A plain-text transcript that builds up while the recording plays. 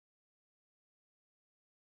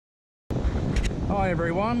Hi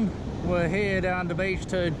everyone, we're here down the beach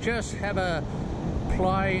to just have a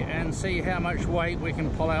play and see how much weight we can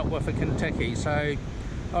pull out with a Kontiki. So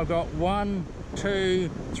I've got 1, 2,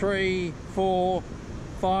 3, 4,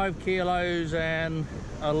 5 kilos and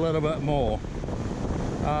a little bit more.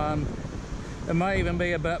 It may even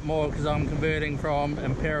be a bit more because I'm converting from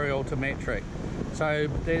imperial to metric. So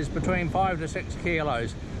there's between 5 to 6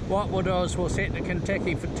 kilos. What we'll do is we'll set the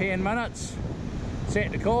Kontiki for 10 minutes,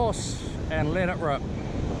 set the course and let it rip.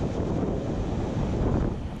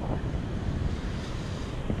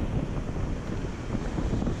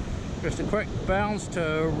 Just a quick bounce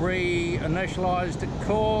to re-initialize the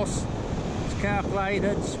course. It's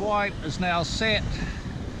calculated, swipe is now set.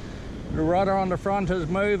 The rudder on the front is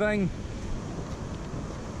moving.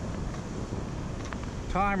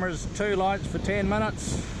 Timer is 2 lights for 10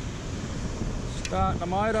 minutes. Start the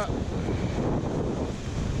motor.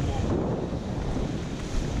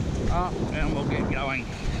 Up and we'll get going.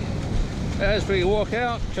 As we walk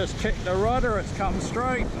out, just check the rudder, it's come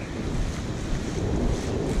straight.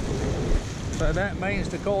 So that means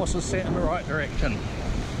the course is set in the right direction.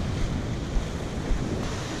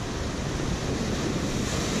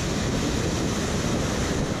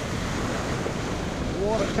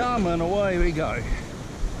 Water come and away we go.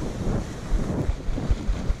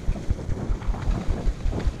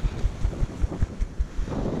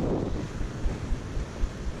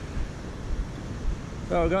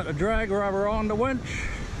 So we've got the drag rubber on the winch,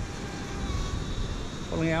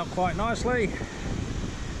 pulling out quite nicely.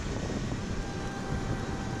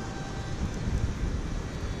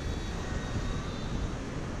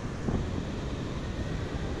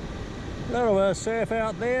 A little bit of surf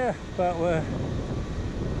out there, but we're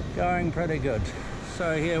going pretty good.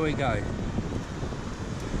 So here we go.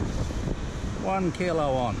 1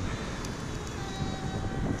 kilo on.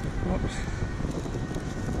 Whoops.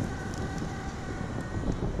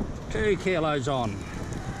 2 kilos on.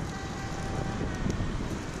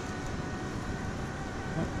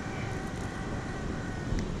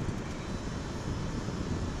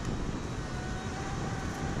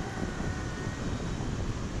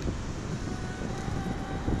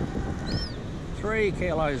 Three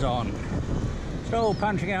kilos on. Still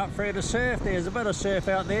punching out through the surf. There's a bit of surf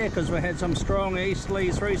out there because we had some strong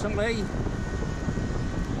easterlies recently.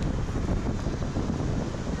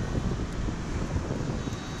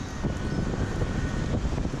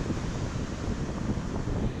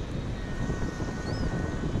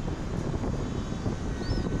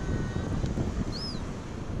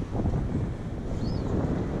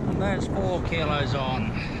 That's 4 kilos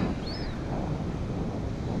on.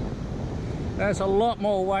 That's a lot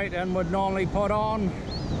more weight than we'd normally put on.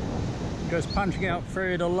 Just punching out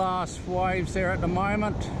through the last waves there at the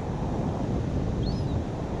moment.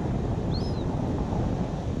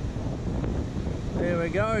 There we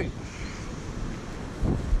go.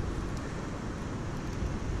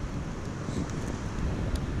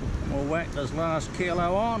 We'll whack this last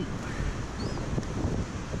kilo on.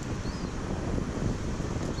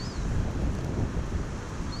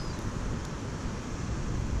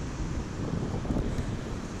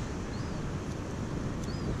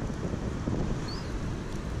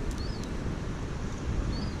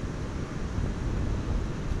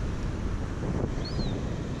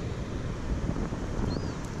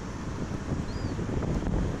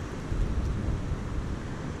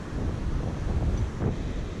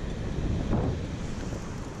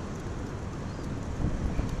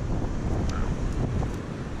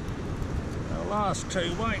 Last 2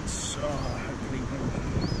 weights. Hopefully.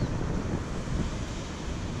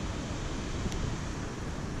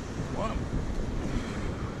 One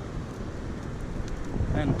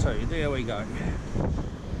and 2. There we go.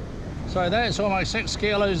 So that's almost 6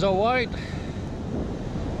 kilos of weight.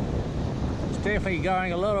 It's definitely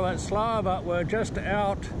going a little bit slower, but we're just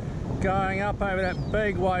out going up over that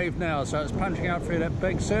big wave now. So it's punching out through that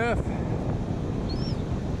big surf.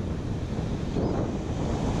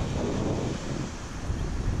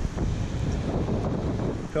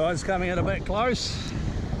 Tide's coming in a bit close.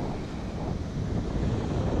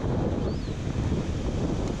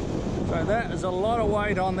 So that is a lot of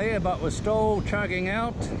weight on there, but we're still chugging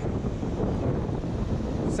out.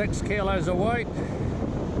 6 kilos of weight.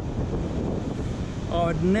 I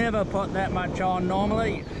would never put that much on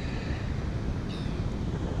normally.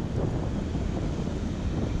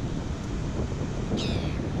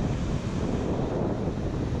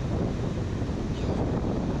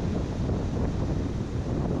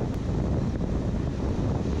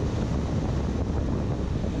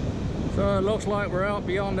 So it looks like we're out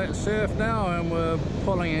beyond that surf now and we're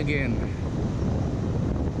pulling again.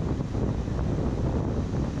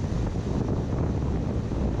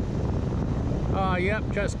 yep,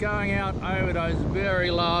 just going out over those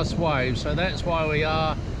very last waves, so that's why we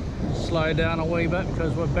are slowed down a wee bit,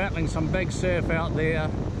 because we're battling some big surf out there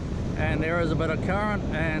and there is a bit of current,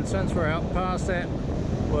 and since we're out past that,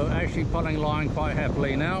 we're actually pulling line quite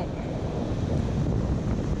happily now.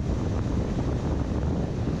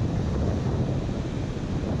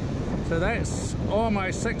 So that's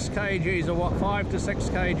almost 6 kgs or what, 5 to 6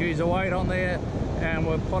 kgs of weight on there, and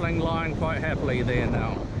we're pulling line quite happily there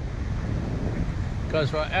now,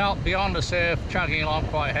 because we're out beyond the surf, chugging along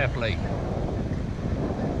quite happily.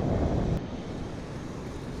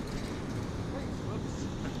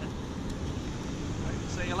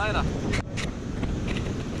 See you later.